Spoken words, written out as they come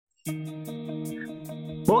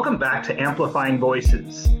Welcome back to Amplifying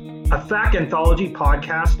Voices, a fact anthology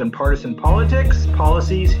podcast on partisan politics,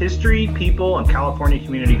 policies, history, people, and California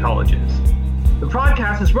community colleges. The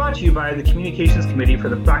podcast is brought to you by the Communications Committee for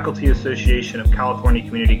the Faculty Association of California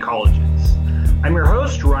Community Colleges. I'm your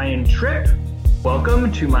host, Ryan Tripp.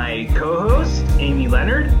 Welcome to my co-host, Amy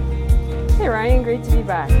Leonard. Hey Ryan, great to be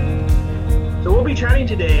back. So we'll be chatting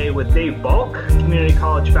today with Dave Balch, community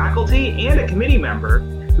college faculty and a committee member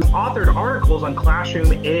who authored articles on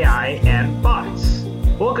classroom AI and bots.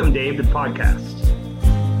 Welcome, Dave, to the podcast.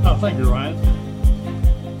 Oh, thank you, Ryan.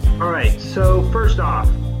 All right, so first off,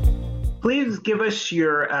 please give us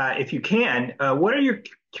your, if you can, what are your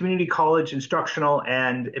community college instructional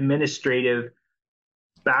and administrative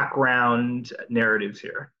background narratives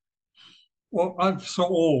here? Well, I'm so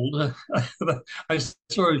old. I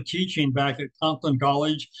started teaching back at Compton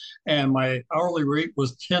College, and my hourly rate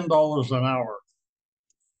was $10 an hour.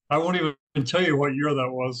 I won't even tell you what year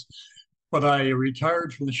that was, but I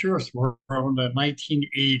retired from the sheriff's department in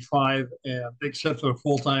 1985 and accepted a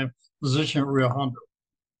full-time position at Rio Hondo,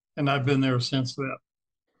 and I've been there since then.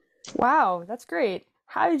 Wow, that's great.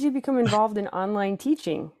 How did you become involved in online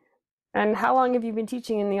teaching? And how long have you been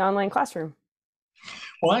teaching in the online classroom?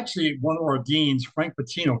 Well, actually, one of our deans, Frank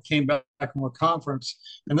Patino, came back from a conference,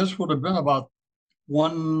 and this would have been about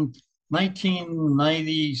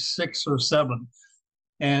 1996 or 7.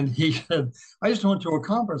 And he said, I just went to a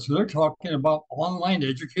conference and they're talking about online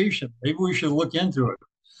education. Maybe we should look into it.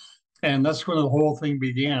 And that's when the whole thing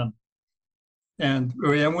began. And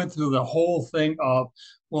I went through the whole thing of,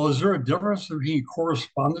 well, is there a difference between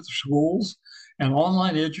correspondence schools and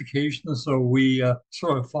online education? So we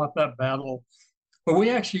sort of fought that battle. But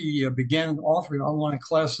we actually began offering online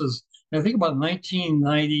classes, I think about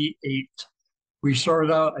 1998. We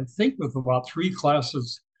started out, I think, with about 3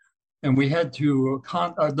 classes. And we had to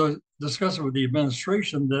discuss it with the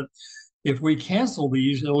administration that if we cancel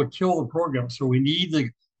these, it'll kill the program. So we need to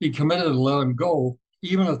be committed to let them go,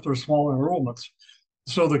 even if they're small enrollments.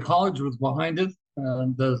 So the college was behind it,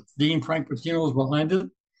 and the Dean Frank Patino was behind it.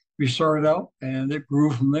 We started out, and it grew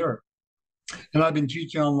from there. And I've been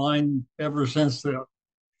teaching online ever since then.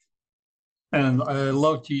 And I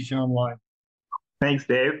love teaching online. Thanks,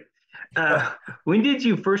 Dave. When did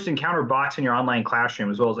you first encounter bots in your online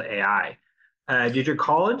classroom as well as AI? Did your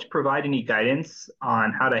college provide any guidance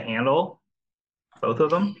on how to handle both of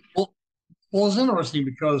them? Well, it's interesting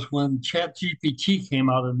because when ChatGPT came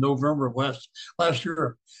out in November of last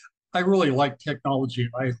year, I really liked technology.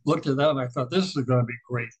 I looked at that and I thought, this is going to be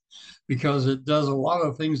great because it does a lot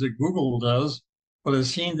of things that Google does, but it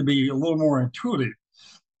seemed to be a little more intuitive.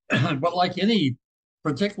 But like any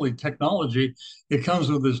particularly technology, it comes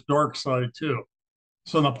with this dark side too.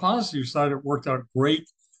 So on the positive side, it worked out great,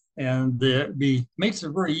 and makes it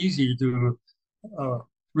very easy to do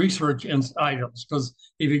research in items, because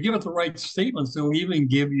if you give it the right statements, it'll even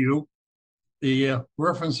give you the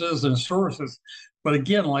references and sources. But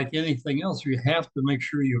again, like anything else, you have to make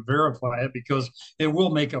sure you verify it because it will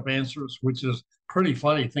make up answers, which is pretty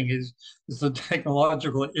funny thing is it's a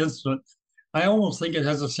technological instrument. I almost think it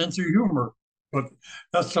has a sense of humor. But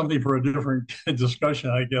that's something for a different discussion,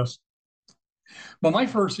 I guess. But my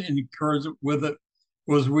first encouragement with it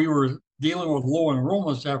was we were dealing with low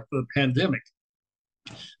enrollments after the pandemic.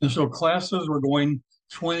 And so classes were going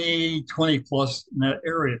 20 plus in that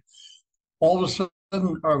area. All of a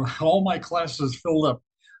sudden, all my classes filled up.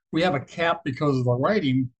 We have a cap because of the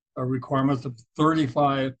writing requirements of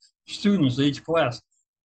 35 students each class.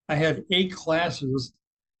 I had 8 classes.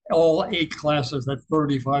 All 8 classes at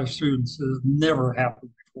 35 students. It has never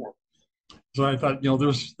happened before. So I thought,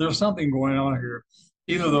 there's something going on here.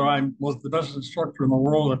 Either that I'm the best instructor in the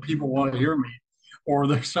world and people want to hear me, or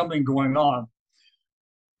there's something going on.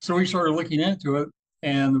 So we started looking into it,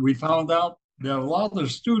 and we found out that a lot of the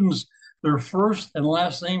students, their first and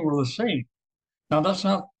last name were the same. Now, that's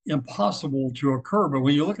not impossible to occur, but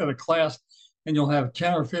when you look at a class and you'll have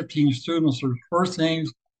 10 or 15 students, their first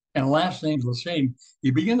names and last names the same,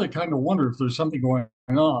 you begin to kind of wonder if there's something going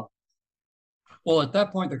on. Well, at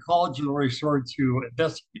that point, the college had already started to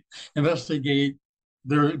investigate.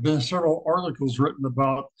 There have been several articles written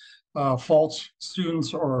about false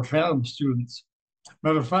students or phantom students.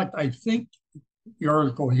 Matter of fact, I think the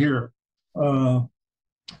article here, no,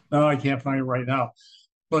 I can't find it right now,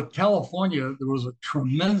 but California, there was a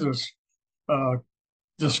tremendous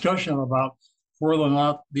discussion about whether or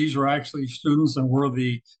not these are actually students and where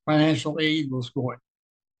the financial aid was going.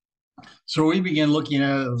 So we began looking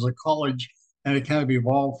at it as a college, and it kind of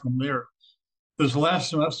evolved from there. This last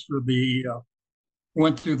semester,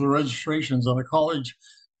 went through the registrations on the college.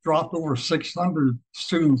 dropped over 600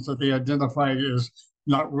 students that they identified as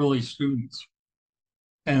not really students.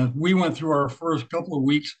 And we went through our first couple of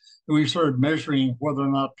weeks and we started measuring whether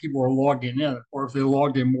or not people were logging in or if they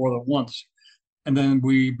logged in more than once. And then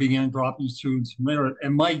we began dropping students from there.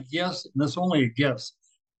 And my guess, and that's only a guess,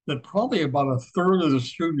 that probably about a third of the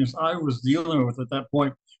students I was dealing with at that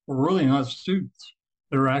point were really not students.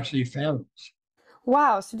 They were actually phantoms.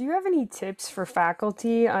 Wow. So do you have any tips for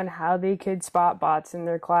faculty on how they could spot bots in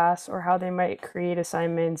their class, or how they might create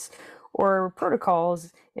assignments or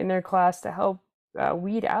protocols in their class to help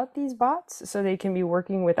weed out these bots so they can be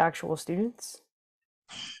working with actual students?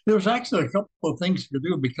 There's actually a couple of things you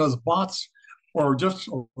can do because bots are just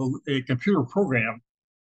a computer program.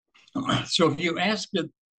 So if you ask it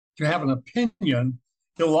to have an opinion,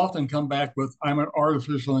 it'll often come back with, I'm an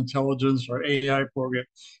artificial intelligence or AI program,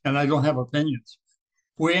 and I don't have opinions.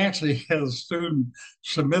 We actually had a student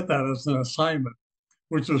submit that as an assignment,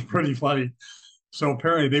 which was pretty funny. So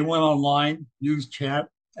apparently they went online, used chat,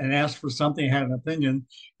 and asked for something, had an opinion,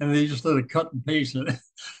 and they just did a cut and paste it.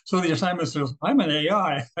 So the assignment says, I'm an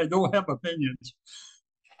AI, I don't have opinions.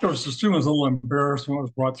 Of course, the student was a little embarrassed when it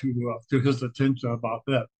was brought to his attention about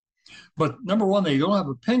that. But number one, they don't have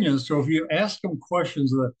opinions. So if you ask them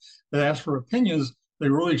questions that ask for opinions, they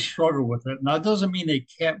really struggle with it. Now, it doesn't mean they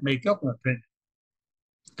can't make up an opinion,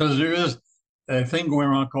 because there is a thing going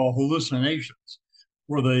around called hallucinations,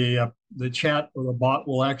 where the chat or the bot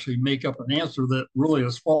will actually make up an answer that really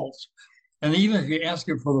is false. And even if you ask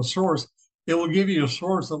it for the source, it will give you a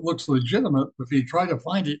source that looks legitimate. But if you try to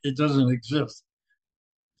find it, it doesn't exist.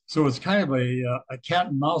 So it's kind of a cat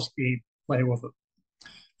and mouse game play with it.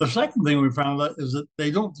 The second thing we found out is that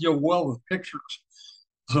they don't deal well with pictures.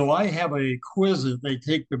 So I have a quiz that they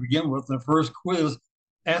take to begin with. The first quiz,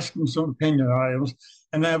 ask them some opinion items,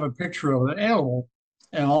 and I have a picture of an animal,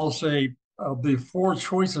 and I'll say, of the four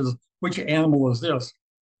choices, which animal is this?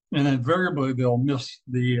 And invariably they'll miss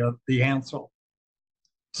the answer.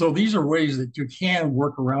 So these are ways that you can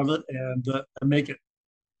work around it and make it.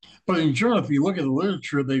 But in general, if you look at the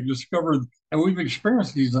literature, they've discovered, and we've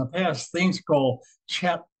experienced these in the past, things called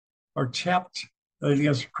chat or chapped, I think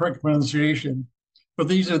that's the correct pronunciation. But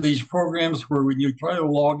these are these programs where when you try to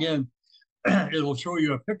log in, it'll show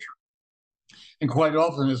you a picture. And quite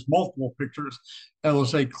often it's multiple pictures. And it'll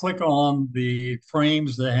say, click on the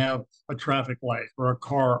frames that have a traffic light or a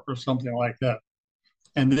car or something like that.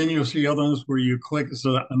 And then you'll see other ones where you click,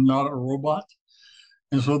 so that I'm not a robot.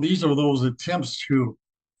 And so these are those attempts to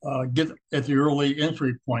get at the early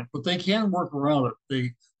entry point, but they can work around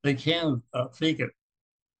it. They can fake it.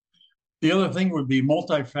 The other thing would be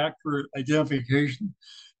multi-factor identification,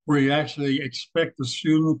 where you actually expect the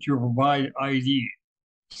student to provide ID,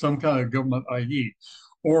 some kind of government ID,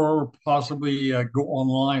 or possibly go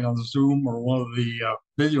online on Zoom or one of the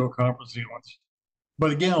video conferencing ones.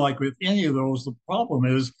 But again, like with any of those, the problem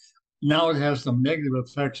is now it has some negative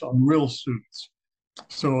effects on real students.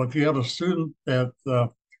 So if you have a student that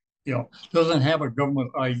doesn't have a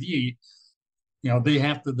government ID, they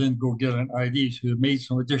have to then go get an ID. So it made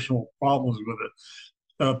some additional problems with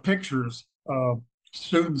it. Pictures,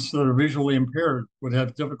 students that are visually impaired would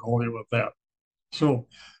have difficulty with that. So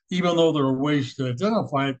even though there are ways to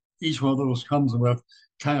identify it, each one of those comes with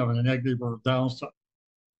kind of a negative or a downside.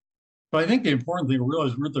 But I think the important thing to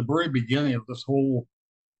realize, we're at the very beginning of this whole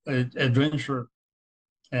adventure.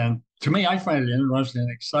 And to me, I find it interesting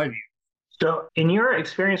and exciting. So in your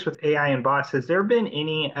experience with AI and bots, has there been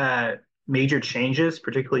any major changes,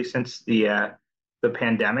 particularly since the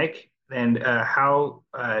pandemic? And how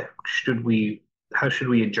should we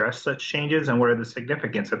address such changes, and what are the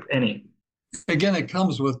significance, if any? Again, it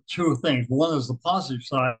comes with two things. One is the positive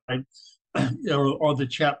side, or the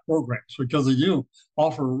chat programs, because they do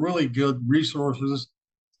offer really good resources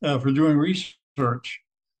for doing research.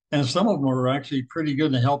 And some of them are actually pretty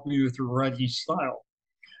good in helping you with your writing style.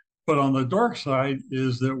 But on the dark side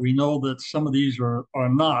is that we know that some of these are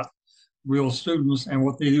not real students. And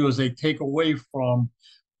what they do is they take away from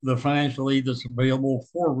the financial aid that's available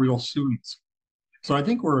for real students. So I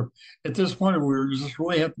think we're at this point where we just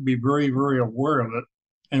really have to be very, very aware of it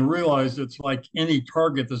and realize it's like any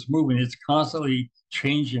target that's moving, it's constantly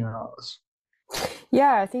changing on us.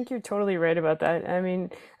 Yeah, I think you're totally right about that. I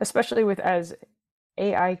mean, especially as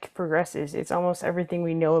AI progresses, it's almost everything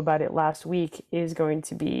we know about it last week is going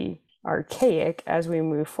to be archaic as we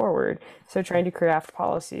move forward. So trying to craft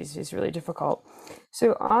policies is really difficult.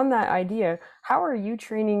 So on that idea, how are you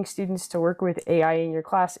training students to work with AI in your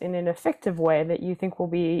class in an effective way that you think will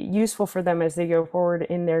be useful for them as they go forward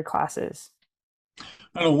in their classes?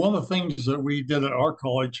 I know one of the things that we did at our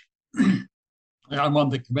college, I'm on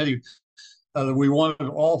the committee, we wanted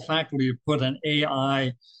all faculty to put an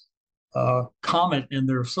AI comment in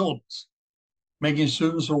their syllabus, making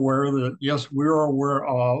students aware that, yes, we're aware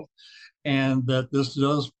of, and that this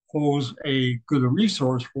does pose a good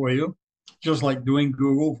resource for you, just like doing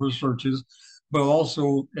Google for searches, but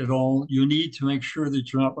also you need to make sure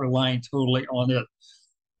that you're not relying totally on it,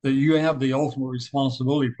 that you have the ultimate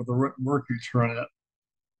responsibility for the written work you turn in.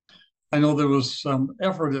 I know there was some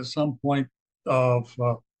effort at some point of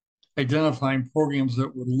identifying programs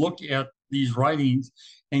that would look at these writings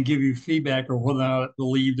and give you feedback of whether or not it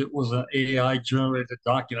believed it was an AI generated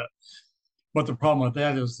document. But the problem with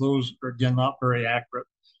that is those are, again, not very accurate.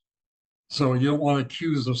 So you don't want to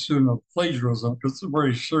accuse a student of plagiarism because it's a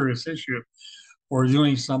very serious issue, or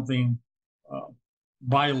doing something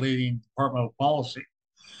violating departmental policy.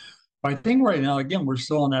 I think right now, again, we're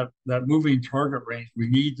still in that moving target range. We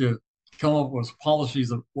need to come up with policies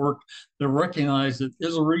that work, that recognize it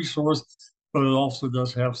is a resource, but it also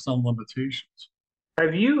does have some limitations.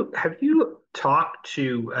 Have you talked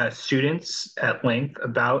to students at length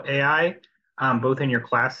about AI, both in your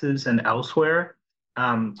classes and elsewhere,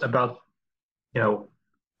 about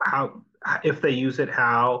how, if they use it,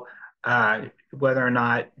 how, whether or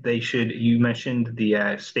not they should? You mentioned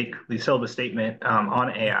the syllabus statement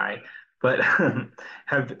on AI, but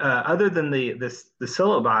have other than the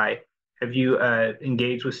syllabi, have you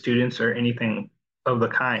engaged with students or anything of the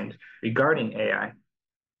kind regarding AI?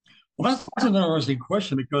 Well, that's an interesting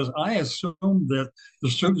question, because I assumed that the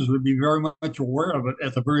students would be very much aware of it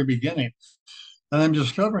at the very beginning. And I'm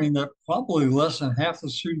discovering that probably less than half the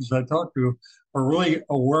students I talk to are really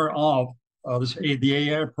aware of the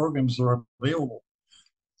AI programs that are available.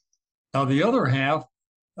 Now, the other half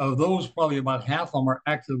of those, probably about half of them, are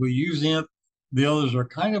actively using it. The others are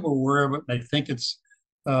kind of aware of it. They think it's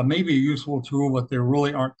maybe a useful tool, but they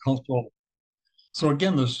really aren't comfortable. So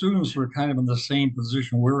again, the students are kind of in the same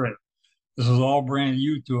position we're in. This is all brand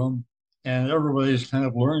new to them, and everybody's kind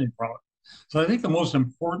of learning from it. So I think the most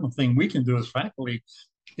important thing we can do as faculty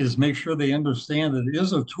is make sure they understand that it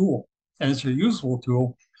is a tool and it's a useful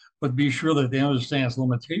tool, but be sure that they understand its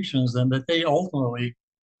limitations and that they ultimately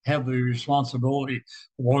have the responsibility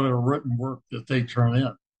for whatever written work that they turn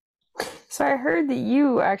in. So I heard that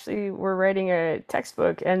you actually were writing a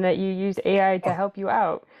textbook and that you used AI to help you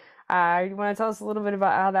out. You want to tell us a little bit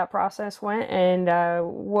about how that process went and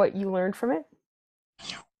what you learned from it?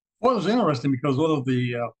 Well, it was interesting because one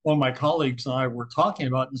of my colleagues and I were talking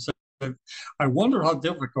about it and said, I wonder how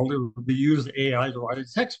difficult it would be to use AI to write a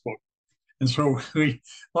textbook. And so we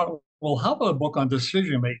thought, well, how about a book on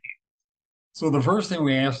decision making? So the first thing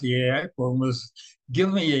we asked the AI program was,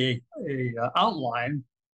 give me a outline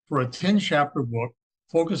for a 10-chapter book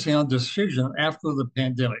focusing on decision after the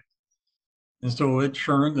pandemic. And so it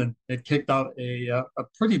churned and it kicked out a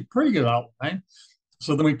pretty good outline.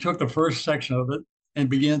 So then we took the first section of it and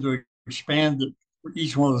began to expand it for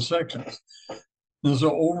each one of the sections. And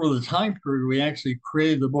so over the time period, we actually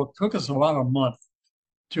created the book. It took us about a month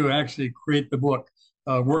to actually create the book,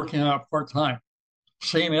 working out part-time.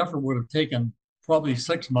 Same effort would have taken probably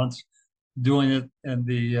 6 months doing it in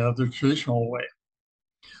the traditional way.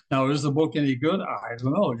 Now, is the book any good? I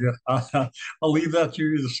don't know. I'll leave that to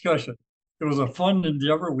your discussion. It was a fun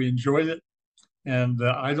endeavor. We enjoyed it. And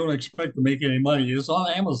I don't expect to make any money. It's on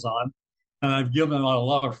Amazon. And I've given out a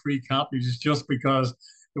lot of free copies just because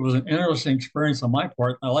it was an interesting experience on my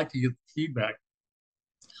part. I like to get the feedback.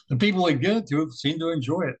 The people that get into it seem to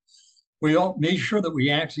enjoy it. We all made sure that we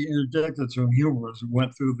actually interjected some humor as we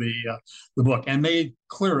went through the book and made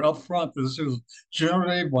clear up front that this was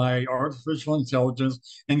generated by artificial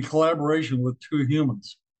intelligence in collaboration with two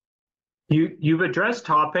humans. You've addressed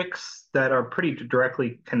topics that are pretty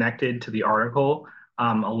directly connected to the article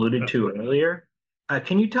alluded to earlier.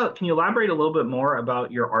 Can you elaborate a little bit more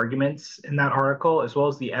about your arguments in that article, as well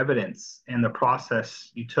as the evidence and the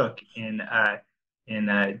process you took in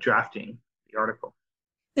drafting the article?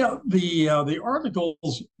 Yeah, the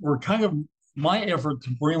articles were kind of my effort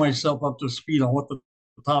to bring myself up to speed on what the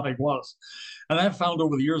topic was. And I've found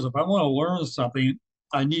over the years, if I want to learn something,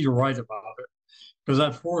 I need to write about it, because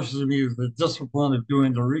that forces me to the discipline of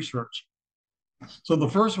doing the research. So the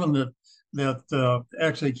first one that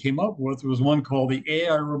actually came up with was one called The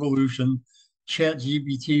AI Revolution,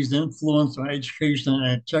 ChatGPT's Influence on Education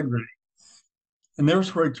and Integrity. And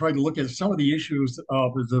there's where I tried to look at some of the issues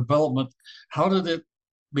of the development. How did it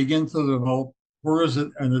begin to develop? Where is it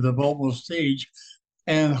in the developmental stage?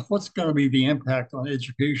 And what's going to be the impact on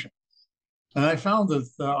education? And I found that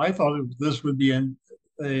I thought this would be an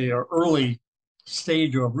early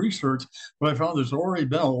stage of research, but I found there's already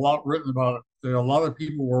been a lot written about it. There are a lot of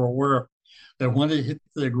people who are aware that when it hit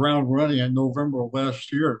the ground running in November of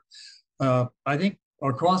last year, I think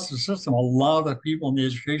across the system, a lot of people in the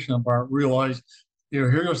education environment realized,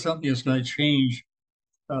 here's something that's going to change,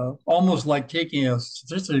 almost like taking a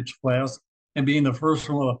statistics class and being the first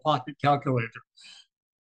one with a pocket calculator,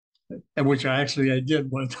 and which I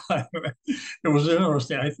did one time. It was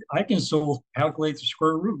interesting. I can still calculate the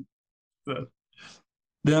square root. But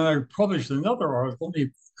then I published another article,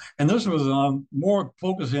 and this was on more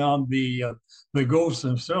focusing on the ghosts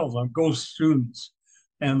themselves, on ghost students,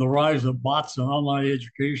 and the rise of bots in online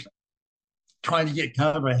education, trying to get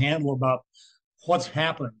kind of a handle about what's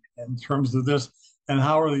happening in terms of this and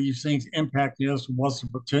how are these things impacting us and what's the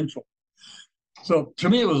potential. So to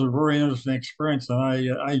me, it was a very interesting experience, and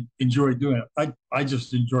I enjoyed doing it. I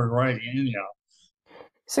just enjoy writing anyhow.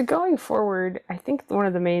 So going forward, I think one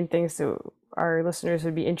of the main things that our listeners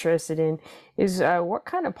would be interested in is what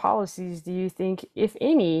kind of policies do you think, if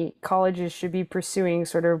any, colleges should be pursuing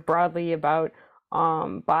sort of broadly about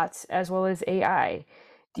bots as well as AI?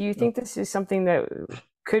 Do you think this is something that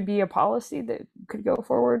could be a policy that could go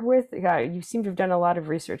forward with? You seem to have done a lot of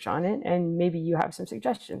research on it, and maybe you have some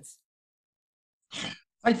suggestions.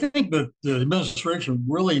 I think that the administration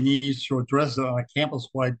really needs to address it on a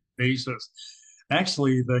campus-wide basis.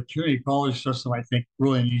 Actually, the community college system, I think,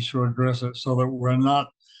 really needs to address it so that we're not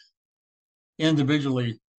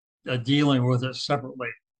individually dealing with it separately.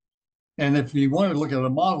 And if you want to look at a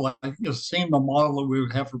model, I think it's the same model that we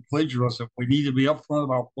would have for plagiarism. We need to be upfront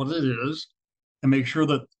about what it is and make sure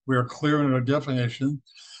that we're clear in our definition,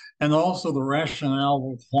 and also the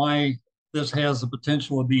rationale of why this has the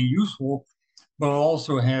potential of being useful, but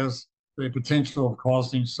also has the potential of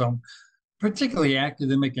causing some particularly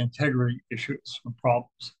academic integrity issues and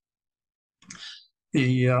problems.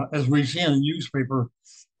 As we see in the newspaper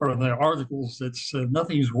or the articles, it's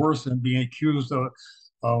nothing's worse than being accused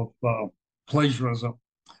of plagiarism.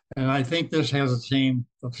 And I think this has the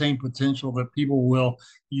same potential that people will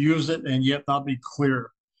use it and yet not be clear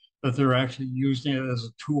that they're actually using it as a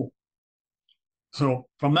tool. So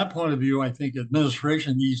from that point of view, I think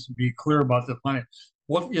administration needs to be clear about defining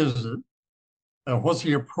what is it, what's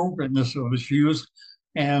the appropriateness of its use,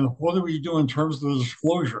 and what do we do in terms of the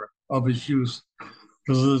disclosure of its use?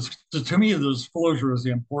 Because to me, the disclosure is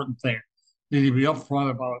the important thing. You need to be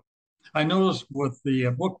upfront about it. I noticed with the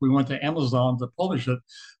book, we went to Amazon to publish it.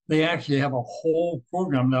 They actually have a whole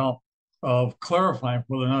program now of clarifying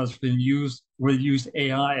whether or not it's been used, whether they used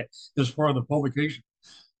AI as part of the publication.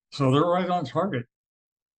 So they're right on target.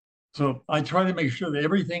 So I try to make sure that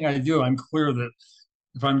everything I do, I'm clear that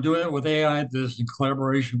if I'm doing it with AI, this is in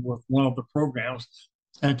collaboration with one of the programs,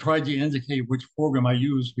 and I try to indicate which program I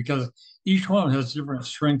use because each one has different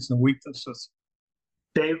strengths and weaknesses.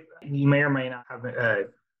 Dave, you may or may not have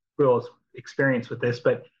real experience with this,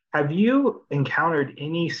 but have you encountered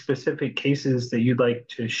any specific cases that you'd like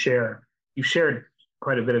to share? You've shared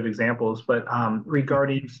quite a bit of examples, but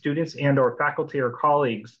regarding students and or faculty or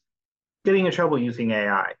colleagues getting in trouble using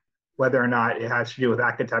AI, whether or not it has to do with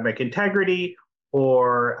academic integrity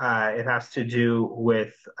or it has to do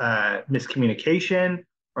with miscommunication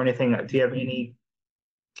or anything. Do you have any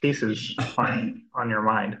cases on your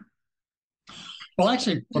mind? Well,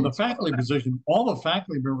 actually, for the faculty position, all the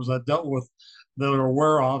faculty members I dealt with that are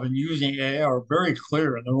aware of and using AI are very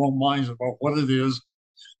clear in their own minds about what it is.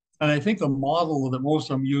 And I think the model that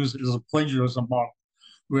most of them use is a plagiarism model.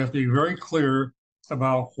 We have to be very clear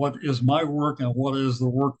about what is my work and what is the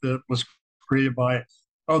work that was created by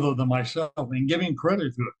other than myself, and giving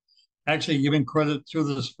credit to it. Actually giving credit to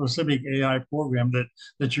the specific AI program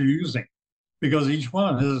that you're using, because each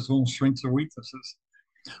one has its own strengths and weaknesses.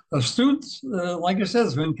 Students, like I said,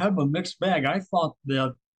 it's been kind of a mixed bag. I thought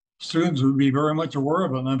that students would be very much aware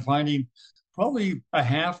of it, and I'm finding probably a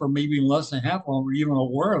half or maybe less than half of them are even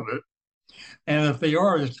aware of it. And if they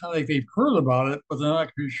are, it's kind of like they've heard about it, but they're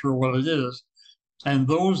not really sure what it is. And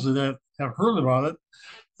those that have heard about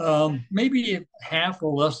it, maybe half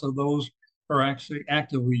or less of those are actually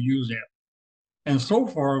actively using it. And so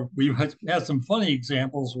far, we've had some funny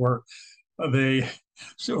examples where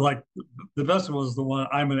like the best was the one,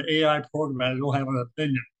 I'm an AI program, I don't have an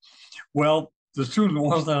opinion. Well, the student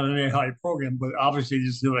was not an AI program, but obviously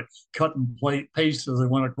just did a cut and paste as they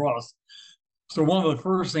went across. So one of the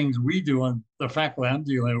first things we do on the faculty I'm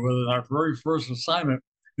dealing with in our very first assignment,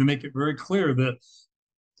 we make it very clear that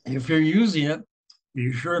if you're using it,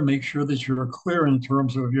 be sure to make sure that you're clear in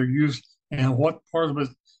terms of your use and what part of it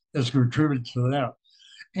has contributed to that.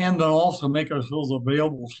 And then also make ourselves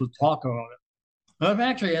available to talk about it. And I've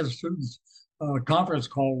actually had students conference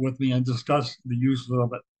call with me and discuss the use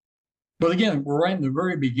of it. But again, we're right in the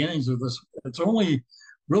very beginnings of this. It's only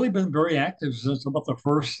really been very active since about the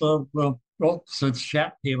first since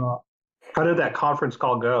chat came out. How did that conference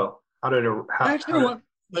call go? Actually,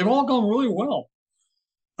 they've all gone really well.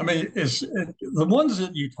 I mean, the ones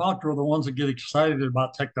that you talk to are the ones that get excited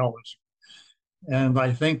about technology. And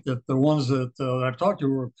I think that the ones that I've talked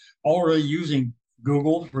to are already using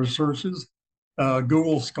Google for searches,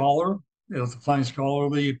 Google Scholar, to find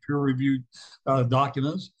scholarly peer-reviewed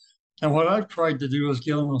documents. And what I've tried to do is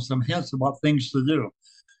give them some hints about things to do,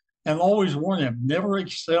 and always warn them, never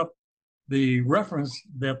accept the reference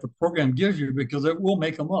that the program gives you because it will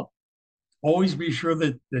make them up. Always be sure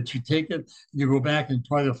that you take it, you go back and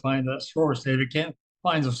try to find that source. And if you can't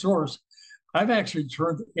find the source, I've actually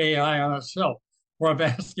turned AI on itself, where I've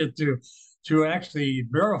asked it to actually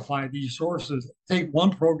verify these sources. Take one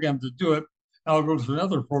program to do it, I'll go to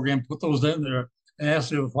another program, put those in there, and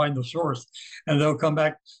ask you to find the source. And they'll come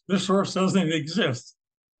back, this source doesn't exist.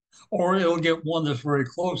 Or it'll get one that's very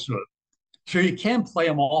close to it. So you can play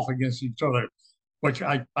them off against each other, which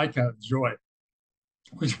I kind of enjoy,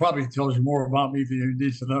 which probably tells you more about me than you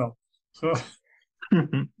need to know. So,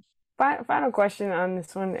 Final question on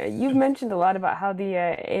this one. You've mentioned a lot about how the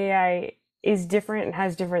AI is different and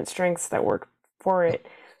has different strengths that work for it.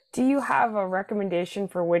 Do you have a recommendation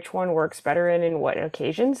for which one works better and in what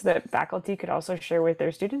occasions that faculty could also share with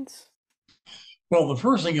their students? Well, the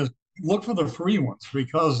first thing is look for the free ones,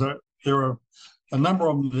 because there are a number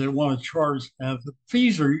of them that want to charge, and the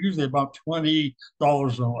fees are usually about $20 a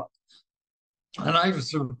month. And I've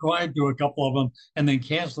subscribed to a couple of them and then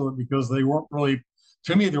canceled it because they weren't really,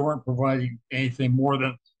 to me, they weren't providing anything more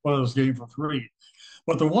than what I was getting for free.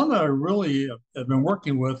 But the one that I really have been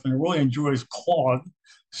working with and really enjoy is Claude,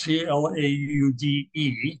 Claude.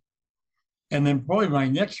 And then probably my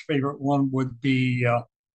next favorite one would be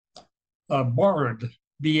Bard,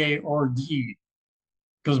 Bard,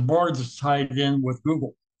 because Bard is tied in with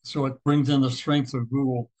Google. So it brings in the strength of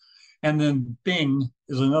Google. And then Bing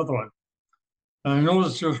is another one. And I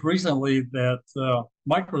noticed just recently that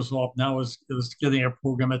Microsoft now is getting a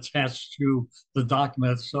program attached to the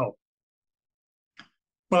document itself.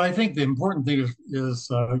 But I think the important thing is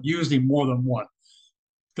using more than one,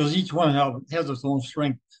 because each one has its own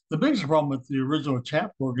strength. The biggest problem with the original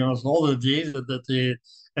chat program is all the data that they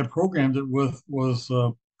had programmed it with was,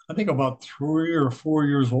 I think, about 3 or 4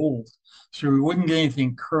 years old. So we wouldn't get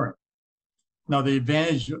anything current. Now, the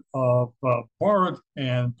advantage of Bard,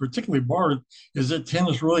 and particularly Bard, is it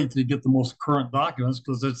tends really to get the most current documents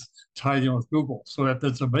because it's tied in with Google. So if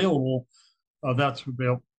it's available, that's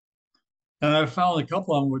available. And I found a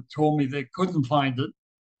couple of them that told me they couldn't find it.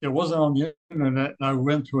 It wasn't on the internet, and I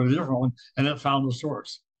went to a different one, and it found the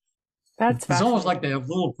source. That's It's almost like they have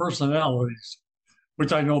little personalities,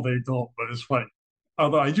 which I know they don't, but it's funny.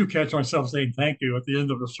 Although I do catch myself saying thank you at the end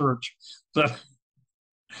of the search.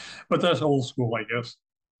 But that's old school, I guess.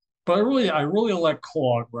 But I really like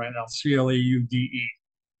Claude right now, Claude.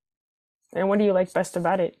 And what do you like best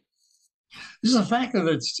about it? This is the fact that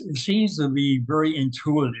it seems to be very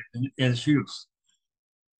intuitive in its use.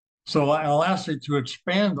 So I'll ask it to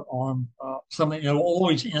expand on something. It'll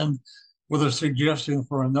always end with a suggestion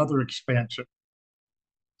for another expansion.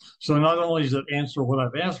 So not only does it answer what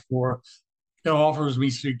I've asked for, it offers me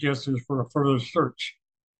suggestions for a further search.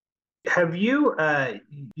 Have you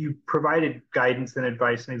provided guidance and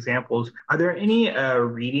advice and examples? Are there any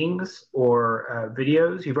readings or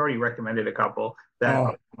videos? You've already recommended a couple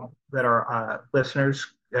that our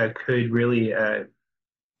listeners could really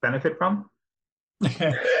benefit from.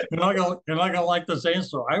 You're not gonna like this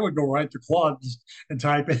answer. I would go right to Claude and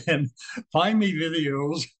type in, find me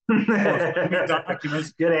videos or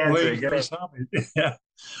documents. Good answer. Good answer. Yeah.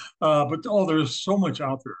 But there's so much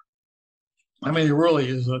out there. I mean, it really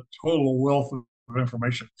is a total wealth of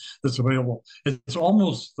information that's available. It's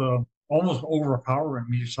almost overpowering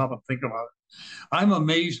me to stop and think about it. I'm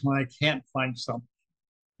amazed when I can't find something,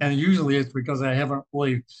 and usually it's because I haven't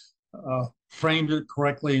really framed it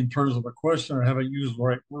correctly in terms of a question or haven't used the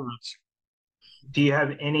right words. Do you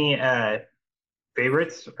have any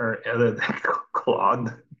favorites, or other than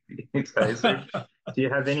Claude? Do you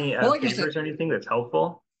have any favorites or anything that's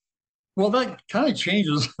helpful? Well, that kind of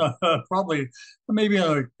changes. Probably, maybe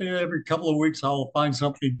every couple of weeks I'll find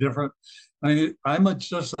something different. I mean, I'm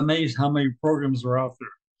just amazed how many programs are out there.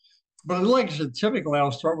 But like I said, typically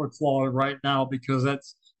I'll start with Claude right now because that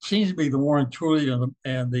seems to be the more intuitive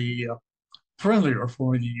and the friendlier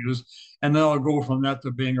for me to use. And then I'll go from that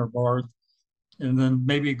to Bing or Bard, and then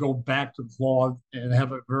maybe go back to Claude and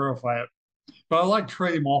have it verify it. But I like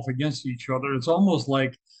trading them off against each other. It's almost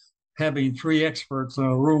like having 3 experts in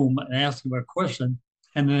a room and asking a question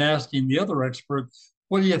and then asking the other expert,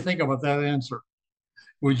 what do you think about that answer?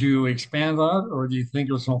 Would you expand on it, or do you think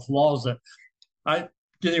there's some flaws that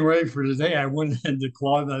getting ready for today, I went into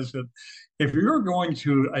Claude and I said, if you're going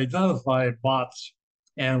to identify bots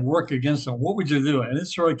and work against them, what would you do? And it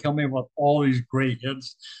started coming up with all these great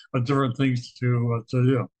hits of different things to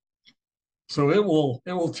do. So it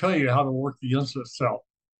will tell you how to work against itself,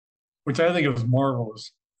 which I think is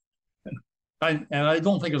marvelous. And I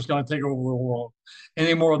don't think it's going to take over the world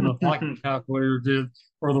any more than the pocket calculator did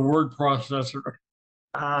or the word processor.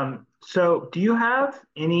 So do you have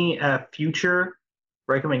any future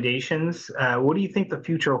recommendations? What do you think the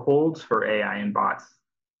future holds for AI and bots?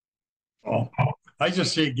 Oh, I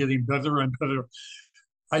just see it getting better and better.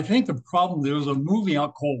 I think the problem, there was a movie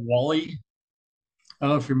out called Wall-E. I don't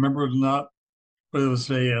know if you remember it or not, but it was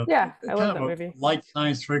a Yeah, I love kind that of movie. light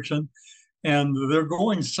science fiction. And they're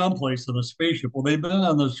going someplace in a spaceship. Well, they've been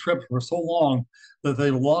on this trip for so long that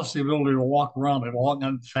they've lost the ability to walk around. They've all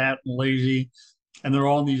gotten fat and lazy, and they're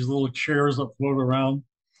on these little chairs that float around.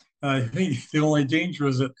 And I think the only danger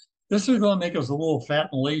is that this is going to make us a little fat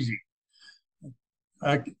and lazy.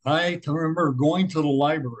 I can remember going to the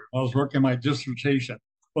library when I was working my dissertation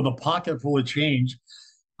with a pocket full of change,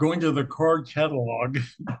 going to the card catalog,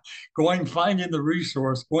 finding the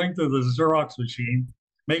resource, going to the Xerox machine,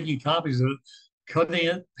 making copies of it, cutting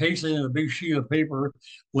it, pasting it in a big sheet of paper,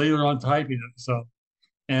 later on typing it. So,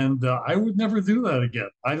 and I would never do that again.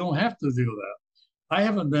 I don't have to do that. I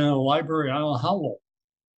haven't been in a library I don't know how long.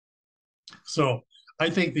 So I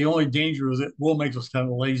think the only danger is it will make us kind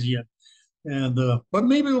of lazy, but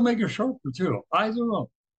maybe it'll make us sharper too. I don't know.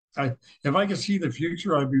 If I could see the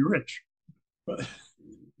future, I'd be rich. But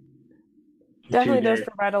Definitely does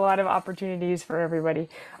provide a lot of opportunities for everybody.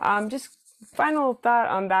 Just final thought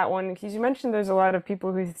on that one, because you mentioned there's a lot of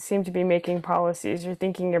people who seem to be making policies or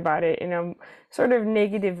thinking about it in a sort of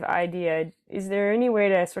negative idea. Is there any way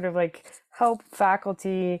to sort of like help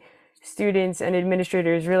faculty, students, and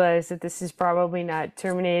administrators realize that this is probably not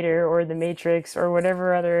Terminator or The Matrix or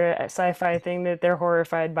whatever other sci-fi thing that they're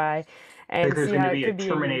horrified by, and there's see going how to it be could a be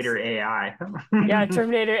Terminator used? AI. Yeah,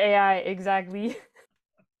 Terminator AI, exactly.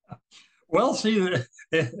 well, see,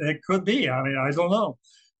 it could be. I mean, I don't know.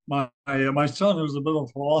 My son, who's a bit of a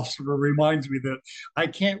philosopher, reminds me that I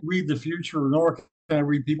can't read the future, nor can I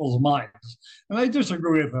read people's minds, and I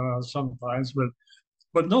disagree with him sometimes.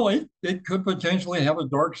 But no, it could potentially have a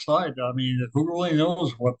dark side. I mean, who really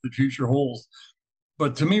knows what the future holds?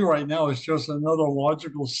 But to me, right now, it's just another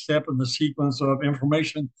logical step in the sequence of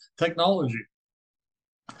information technology.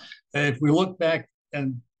 And if we look back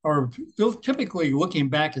and are typically looking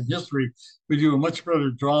back in history, we do a much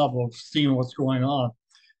better job of seeing what's going on.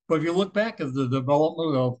 But if you look back at the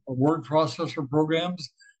development of word processor programs,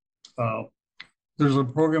 uh, there's a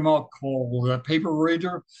program out called Paper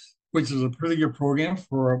Reader, which is a pretty good program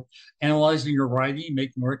for analyzing your writing,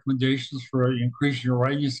 making recommendations for increasing your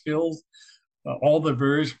writing skills. All the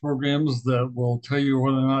various programs that will tell you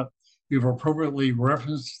whether or not you've appropriately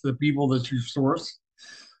referenced the people that you source.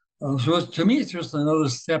 So to me, it's just another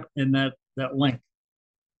step in that link.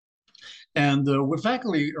 And what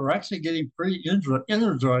faculty are actually getting pretty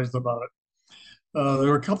energized about it. There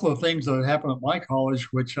were a couple of things that happened at my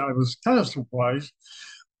college, which I was kind of surprised.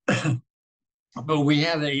 But we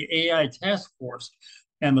had a AI task force,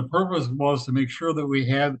 and the purpose was to make sure that we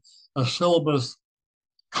had a syllabus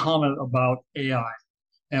comment about AI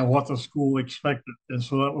and what the school expected. And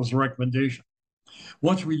so that was a recommendation.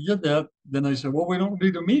 Once we did that, then they said, well, we don't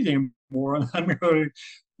need to meet anymore. And I'm going,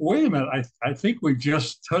 wait a minute, I think we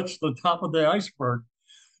just touched the top of the iceberg.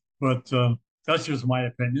 But that's just my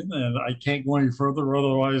opinion, and I can't go any further.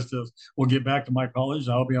 Otherwise, we'll get back to my college,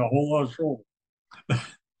 and I'll be in a whole lot of trouble.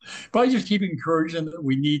 But I just keep encouraging that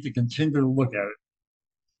we need to continue to look at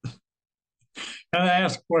it. And I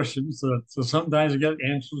ask questions, so sometimes I get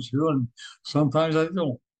answers to, and sometimes I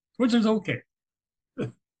don't, which is okay.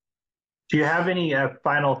 Do you have any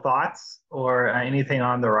final thoughts or anything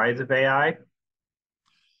on the rise of AI? You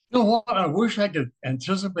know what? I wish I could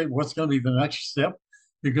anticipate what's going to be the next step,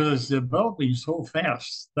 because it's developing so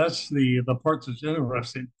fast. That's the part that's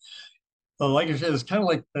interesting. Like I said, it's kind of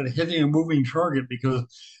like hitting a moving target, because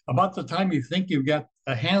about the time you think you've got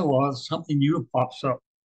a handle on it, something new pops up.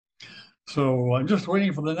 So I'm just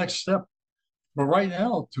waiting for the next step. But right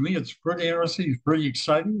now, to me, it's pretty interesting. It's pretty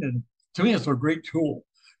exciting. And to me, it's a great tool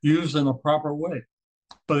used in a proper way.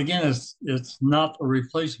 But again, it's not a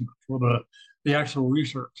replacement for the actual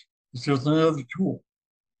research. It's just another tool.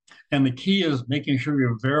 And the key is making sure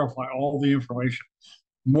you verify all the information,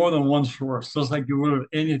 more than one source, just like you would with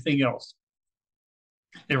anything else.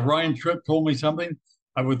 If Ryan Tripp told me something,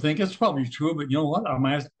 I would think it's probably true, but you know what? I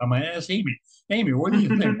might ask Amy. Amy, what do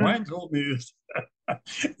you think? Brian told me this.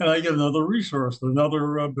 And I get another resource,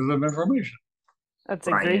 another bit of information. That's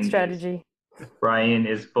a great strategy. Brian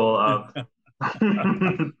is full of...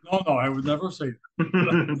 No, I would never say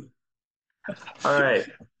that. All right.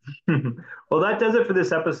 Well, that does it for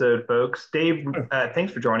this episode, folks. Dave,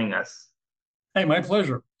 thanks for joining us. Hey, my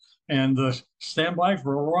pleasure. And stand by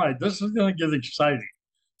for a ride. This is going to get exciting,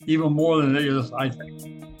 even more than it is, I think.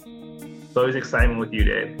 It's always exciting with you,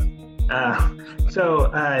 Dave.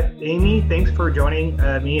 Amy, thanks for joining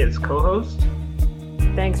me as co-host.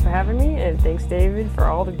 Thanks for having me, and thanks, David, for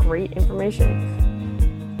all the great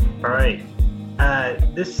information. All right.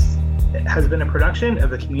 This has been a production of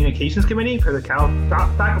the Communications Committee for the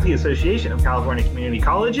Faculty Association of California Community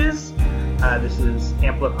Colleges. This is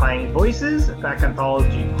Amplifying Voices, a Fact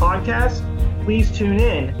Anthology podcast. Please tune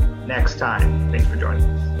in next time. Thanks for joining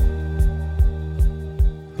us.